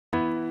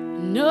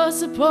No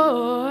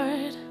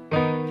support,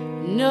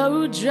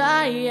 no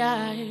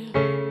drive,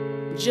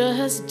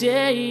 just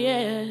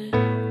dead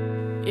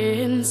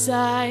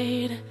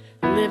inside,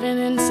 living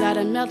inside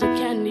a melted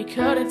candy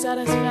coated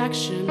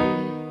satisfaction.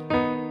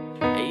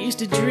 I used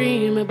to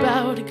dream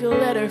about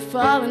glitter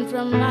falling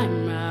from my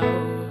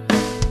mouth.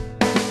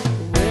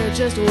 We're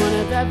just one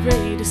of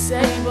every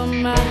disabled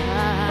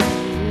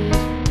mind.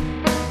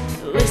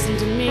 Listen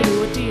to me,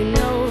 what do you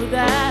know?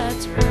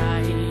 That's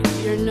right,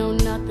 you know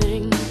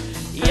nothing.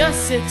 Your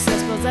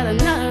success calls out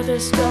another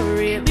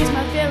story. At least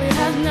my failure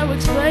has no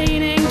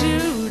explaining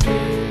to do.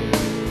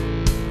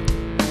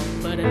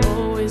 But it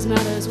always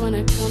matters when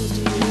it comes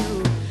to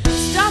you.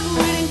 Stop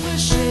waiting for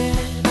shit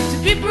to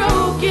be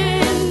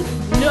broken.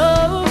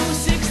 No,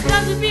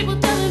 6,000 people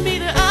telling me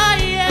that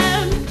I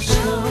am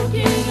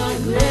choking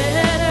on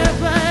glitter,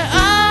 but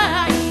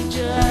I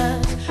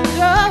just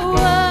go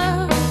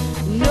up.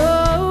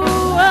 No,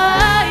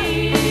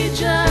 I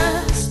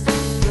just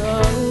go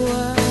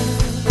up.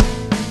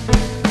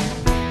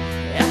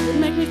 If it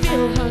make me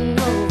feel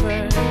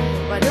hungover,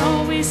 why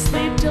don't we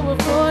sleep till we're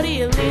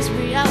 40? At least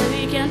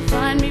reality can't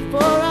find me for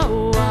a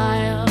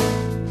while.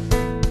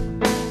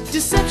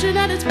 Deception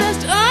at its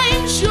best,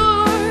 I'm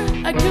sure.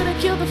 I could have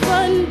killed the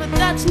fun, but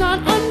that's not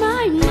on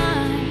my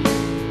mind.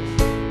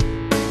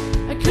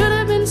 I could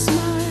have been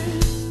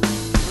smart,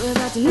 but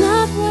that's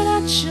not what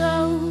I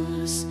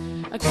chose.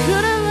 I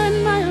could have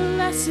learned my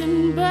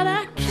lesson, but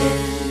I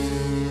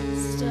can't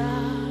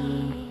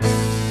stop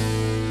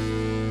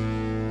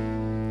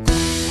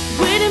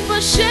waiting for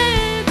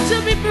shit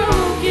to be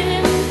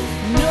broken.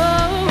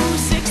 No,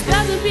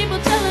 6,000 people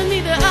telling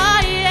me that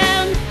I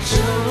am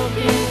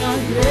choking on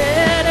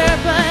glitter,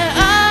 but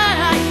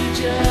I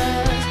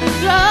just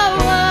go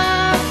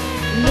up.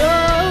 No,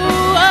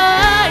 I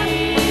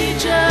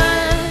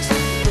just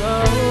go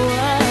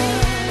up.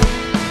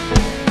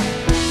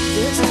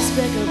 This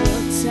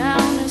despicable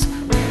town has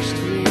crushed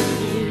me.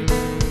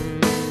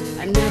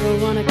 I never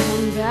want to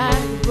come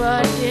back,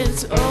 but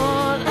it's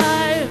all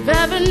I've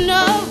ever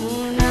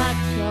known. I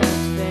call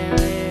it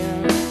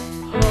failure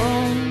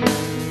home.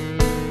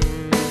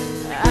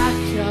 I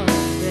call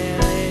it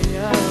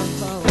failure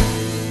home.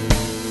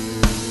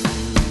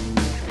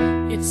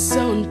 It's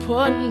so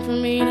important for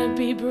me to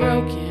be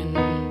broken,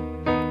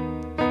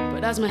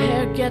 but as my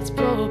hair gets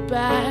pulled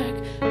back,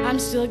 I'm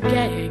still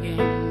gagging,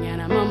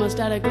 and I'm almost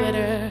out of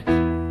glitter.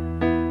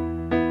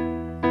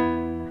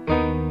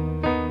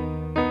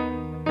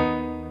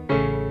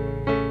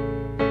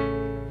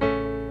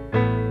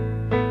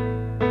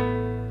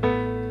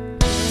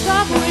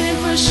 Stop waiting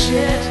for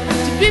shit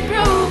to be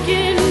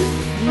broken.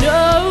 No,